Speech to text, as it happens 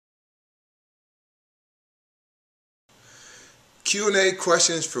Q&A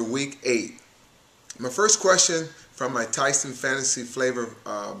questions for week 8. My first question from my Tyson Fantasy Flavor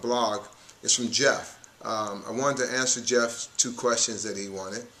blog is from Jeff. I wanted to answer Jeff's 2 questions that he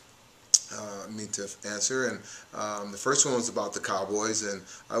wanted me to answer, and the first one was about the Cowboys, and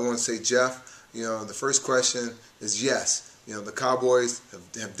I want to say, Jeff, the first question is yes. The Cowboys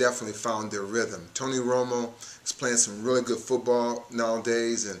have definitely found their rhythm. Tony Romo is playing some really good football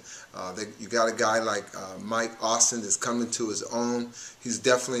nowadays, and you got a guy like Mike Austin that's coming to his own. He's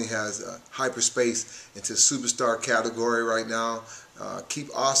definitely has hyperspace into superstar category right now.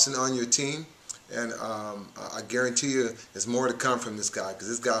 Keep Austin on your team, and I guarantee you there's more to come from this guy, because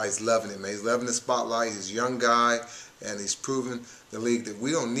this guy is loving it, man. He's loving the spotlight. He's a young guy, and he's proven the league that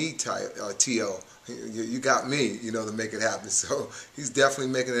we don't need T.O. You got me, to make it happen. So he's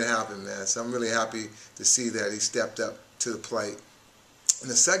definitely making it happen, man. So I'm really happy to see that he stepped up to the plate. And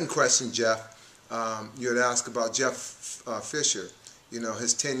the second question, Jeff, you had asked about Jeff Fisher,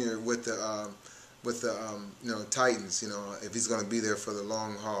 his tenure with the Titans, if he's going to be there for the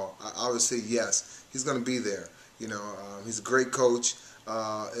long haul. I would say yes, he's going to be there. He's a great coach.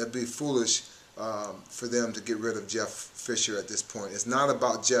 It'd be foolish for them to get rid of Jeff Fisher at this point. It's not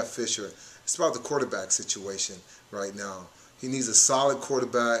about Jeff Fisher. It's about the quarterback situation right now. He needs a solid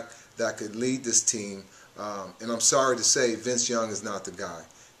quarterback that could lead this team. And I'm sorry to say, Vince Young is not the guy.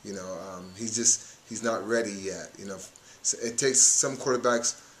 He's not ready yet. So it takes some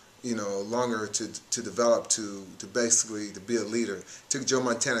quarterbacks, longer to develop to be a leader. It took Joe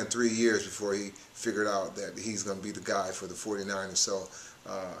Montana 3 years before he figured out that he's going to be the guy for the 49ers. So,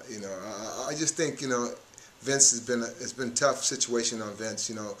 I just think, Vince it's been a tough situation on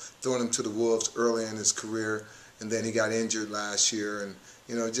Vince, throwing him to the wolves early in his career, and then he got injured last year, and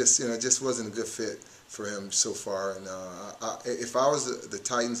just wasn't a good fit for him so far. And if I was the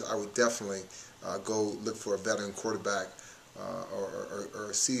Titans, I would definitely go look for a veteran quarterback,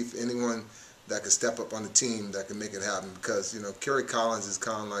 or see if anyone that could step up on the team that can make it happen, because Kerry Collins is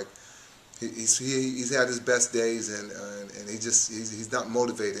kind of like he's had his best days, and he's not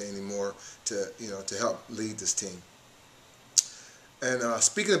motivated anymore to help lead this team. And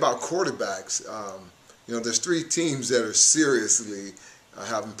speaking about quarterbacks, there's 3 teams that are seriously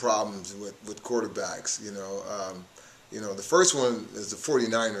having problems with quarterbacks. The first one is the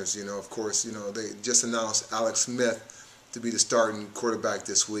 49ers. Of course, they just announced Alex Smith to be the starting quarterback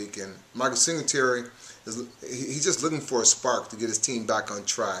this week, and Michael Singletary he's just looking for a spark to get his team back on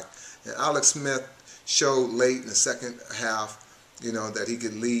track. And Alex Smith showed late in the second half, that he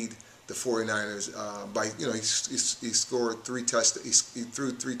could lead the 49ers by, he scored 3 touchdowns. He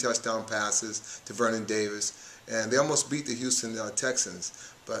threw 3 touchdown passes to Vernon Davis, and they almost beat the Houston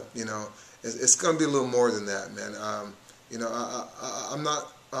Texans. But it's going to be a little more than that, man. I'm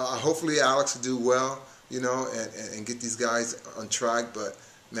not. Hopefully, Alex will do well, and get these guys on track. But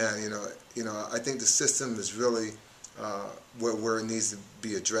man, I think the system is really where it needs to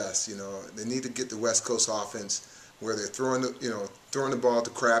be addressed. They need to get the West Coast offense where they're throwing the ball to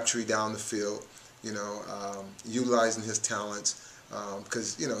Crabtree down the field, utilizing his talents,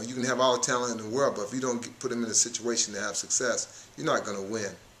 because you can have all the talent in the world, but if you don't put him in a situation to have success, you're not going to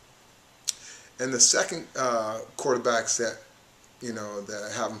win. And the second quarterbacks that that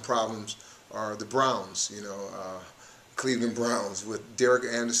are having problems are the Browns, Cleveland Browns, with Derek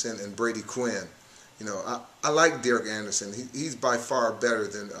Anderson and Brady Quinn. I like Derek Anderson. He's by far better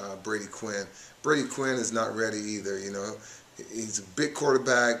than Brady Quinn. Brady Quinn is not ready either. He's a big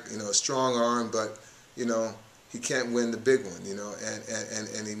quarterback, a strong arm, but he can't win the big one.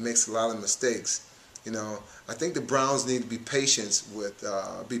 And he makes a lot of mistakes. I think the Browns need to be patient with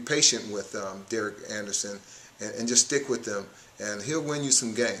Derek Anderson, and just stick with them, and he'll win you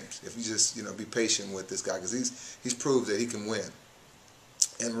some games if you just be patient with this guy, because he's proved that he can win.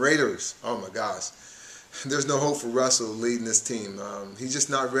 And Raiders, oh my gosh, there's no hope for Russell leading this team. He's just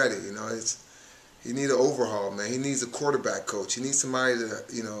not ready. He needs an overhaul, man. He needs a quarterback coach. He needs somebody to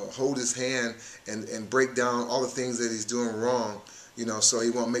hold his hand and break down all the things that he's doing wrong, so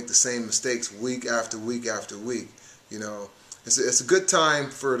he won't make the same mistakes week after week after week. It's a good time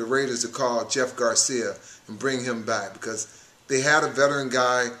for the Raiders to call Jeff Garcia and bring him back, because they had a veteran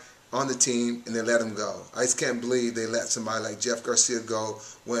guy on the team and they let him go. I just can't believe they let somebody like Jeff Garcia go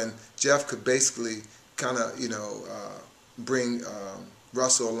when Jeff could basically kind of bring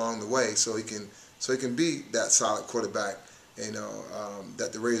Russell along the way, so he can be that solid quarterback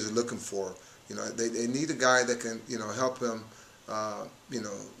that the Raiders are looking for. They need a guy that can help him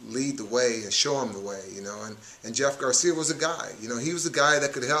lead the way and show him the way. And Jeff Garcia was a guy. He was a guy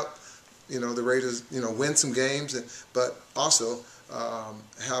that could help the Raiders win some games, but also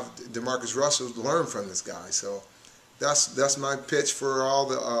have DeMarcus Russell learn from this guy. So that's my pitch for all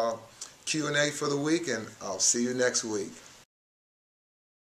the Q&A for the week, and I'll see you next week.